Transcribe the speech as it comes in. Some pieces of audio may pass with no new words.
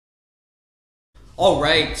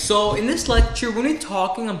Alright, so in this lecture, we're going to be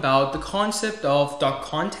talking about the concept of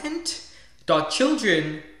 .content,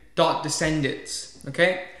 .children, .descendants,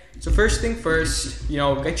 okay? So first thing first,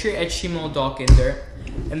 get your HTML doc in there,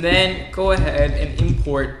 and then go ahead and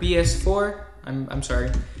import BS4,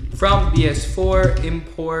 from BS4,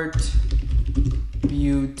 import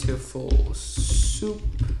beautiful soup,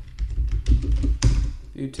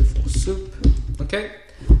 okay?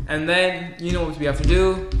 And then, you know what we have to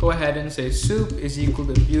do. Go ahead and say soup is equal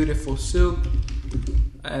to beautiful soup.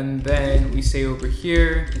 And then we say over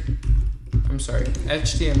here,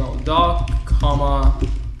 HTML doc, comma,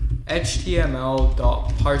 HTML dot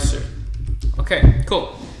parser. Okay,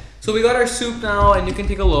 cool. So we got our soup now, and you can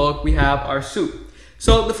take a look. We have our soup.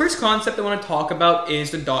 So the first concept I want to talk about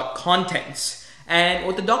is the dot contents. And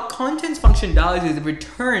what the dot contents function does is it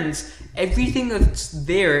returns everything that's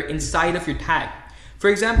there inside of your tag. For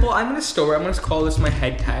example, I'm going to call this my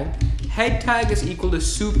head tag. Head tag is equal to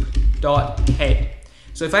soup.head.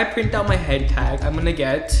 So if I print out my head tag, I'm going to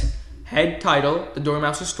get head title, the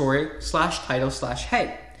Dormouse story, /title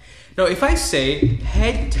 /head. Now if I say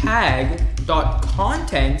head tag dot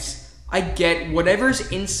contents, I get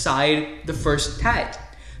whatever's inside the first tag.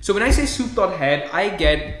 So when I say soup.head, I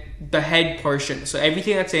get the head portion. So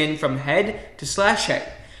everything that's in from head to /head.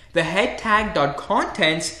 The head tag dot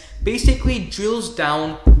contents basically drills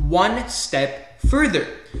down one step further.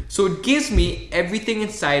 So it gives me everything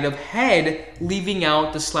inside of head, leaving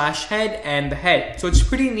out the /head and the head. So it's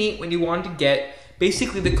pretty neat when you want to get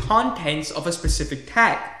basically the contents of a specific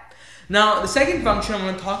tag. Now, the second function I'm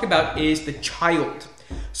going to talk about is the child.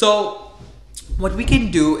 So what we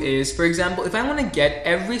can do is, for example, if I want to get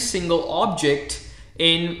every single object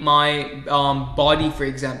in my body, for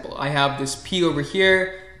example, I have this P over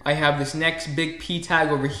here, I have this next big P tag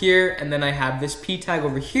over here, and then I have this P tag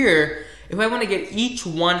over here. If I want to get each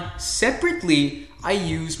one separately, I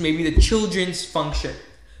use maybe the children's function.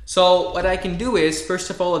 So what I can do is, first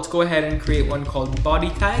of all, let's go ahead and create one called body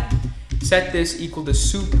tag. Set this equal to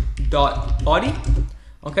soup.body.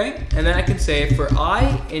 Okay, and then I can say for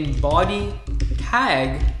I in body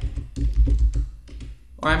tag,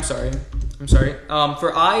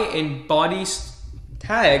 for I in bodies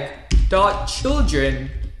tag dot children,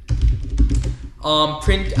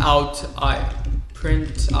 print I.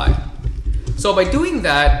 So by doing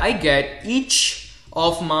that, I get each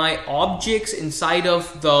of my objects inside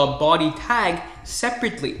of the body tag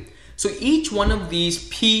separately. So each one of these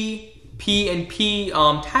P and P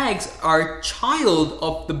tags are child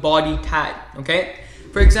of the body tag, okay?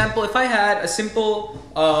 For example, if I had a simple,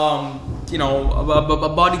 a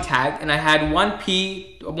body tag, and I had one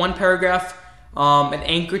paragraph, an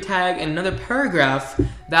anchor tag, and another paragraph,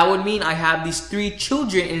 that would mean I have these three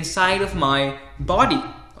children inside of my body,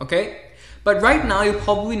 okay? But right now, you're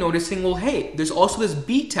probably noticing, well, hey, there's also this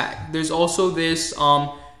B tag. There's also this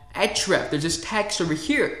href. There's this text over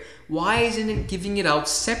here. Why isn't it giving it out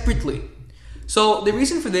separately? So the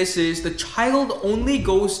reason for this is the child only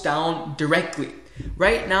goes down directly.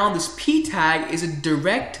 Right now, this P tag is a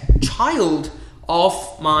direct child of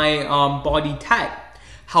my body tag.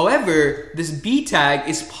 However, this B tag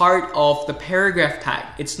is part of the paragraph tag.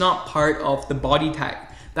 It's not part of the body tag.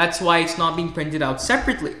 That's why it's not being printed out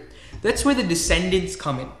separately. That's where the descendants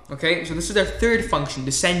come in, okay? So this is our third function,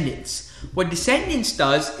 descendants. What descendants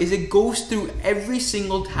does is it goes through every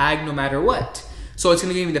single tag no matter what. So it's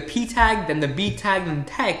gonna give me the P tag, then the B tag, then the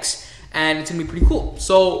text, and it's gonna be pretty cool.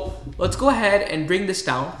 So let's go ahead and bring this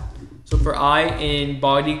down. So for I in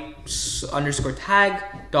body underscore tag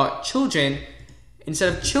dot children, instead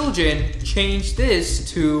of children, change this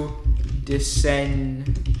to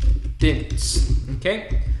descendants,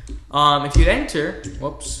 okay? If you enter,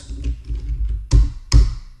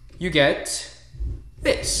 you get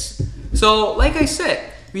this. So like I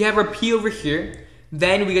said, we have our P over here,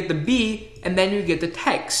 then we get the B, and then we get the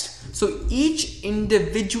text. So each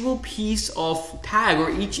individual piece of tag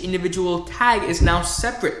or each individual tag is now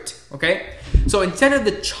separate, okay? So instead of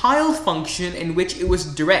the child function in which it was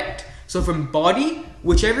direct, so from body,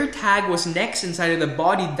 whichever tag was next inside of the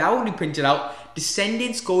body, that would be printed out.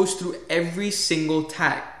 Descendants goes through every single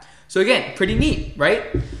tag. So again, pretty neat, right?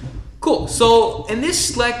 Cool. So in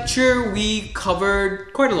this lecture, we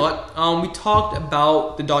covered quite a lot. We talked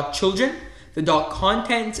about the dot children, the dot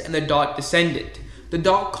contents, and the dot descendant. The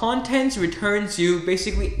dot contents returns you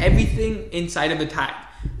basically everything inside of the tag.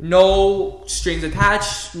 No strings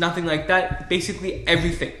attached, nothing like that. Basically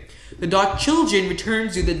everything. The dot children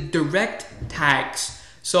returns you the direct tags.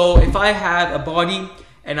 So if I have a body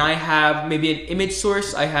and I have maybe an image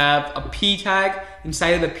source, I have a P tag.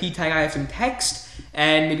 Inside of the P tag, I have some text,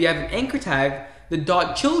 and maybe I have an anchor tag. the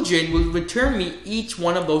dot children will return me each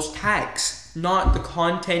one of those tags, not the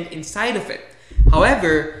content inside of it.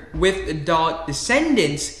 However, with the dot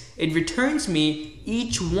descendants, it returns me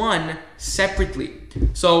each one separately.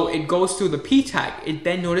 So it goes to the p tag. It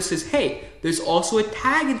then notices, hey, there's also a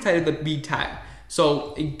tag inside of the b tag.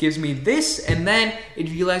 So it gives me this, and then it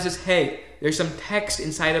realizes, hey, there's some text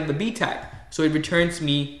inside of the b tag. So it returns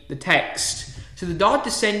me the text. So the dot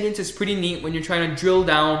descendants is pretty neat when you're trying to drill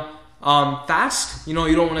down fast. You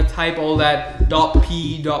don't want to type all that dot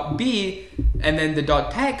p, dot b, and then the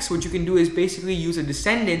dot text. What you can do is basically use a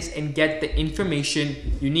descendants and get the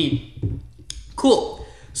information you need. Cool.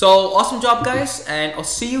 So awesome job, guys, and I'll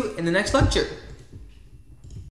see you in the next lecture.